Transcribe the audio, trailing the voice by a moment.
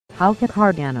How can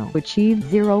Cardano achieve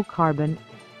zero carbon?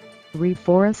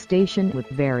 Reforestation with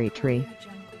VeriTree.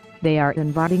 They are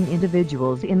inviting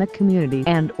individuals in the community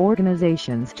and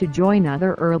organizations to join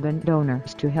other urban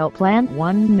donors to help plant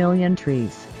 1 million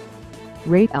trees.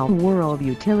 Real-world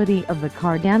utility of the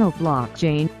Cardano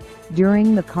Blockchain.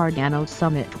 During the Cardano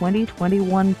Summit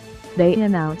 2021, they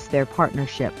announced their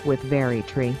partnership with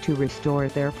VeriTree to restore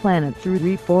their planet through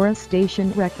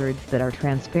reforestation records that are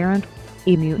transparent,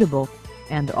 immutable,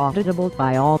 and auditable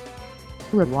by all.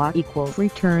 ROI equals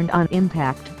Return on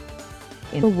Impact.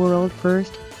 In a world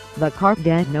first, the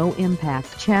Cardano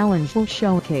Impact Challenge will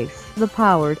showcase the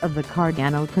power of the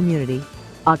Cardano Community,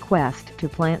 a quest to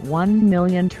plant 1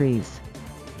 million trees.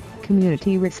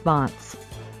 Community response.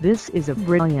 This is a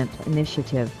brilliant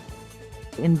initiative,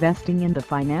 investing in the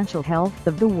financial health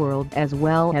of the world as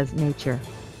well as nature.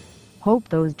 Hope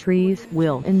those trees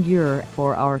will endure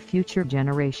for our future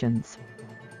generations.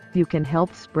 You can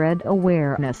help spread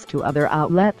awareness to other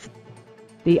outlets.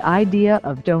 The idea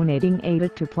of donating ADA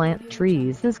to plant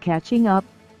trees is catching up.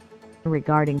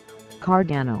 Regarding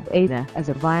Cardano ADA as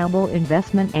a viable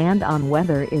investment and on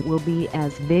whether it will be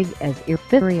as big as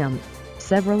Ethereum,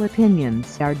 several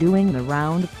opinions are doing the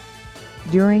round.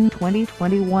 During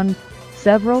 2021,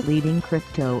 several leading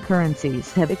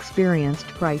cryptocurrencies have experienced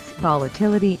price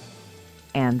volatility,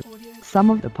 and some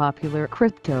of the popular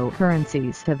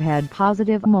cryptocurrencies have had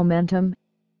positive momentum.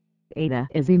 ADA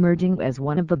is emerging as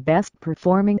one of the best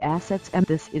performing assets, and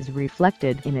this is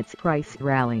reflected in its price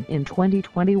rally in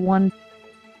 2021.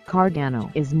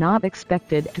 Cardano is not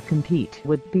expected to compete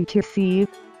with BTC,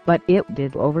 but it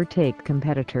did overtake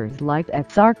competitors like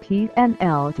XRP and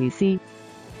LTC.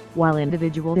 While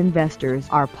individual investors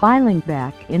are piling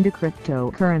back into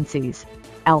cryptocurrencies,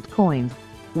 altcoins,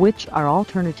 which are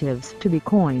alternatives to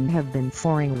Bitcoin, have been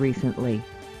soaring recently.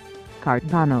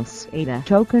 Cardano's ADA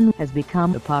token has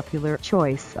become a popular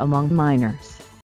choice among miners.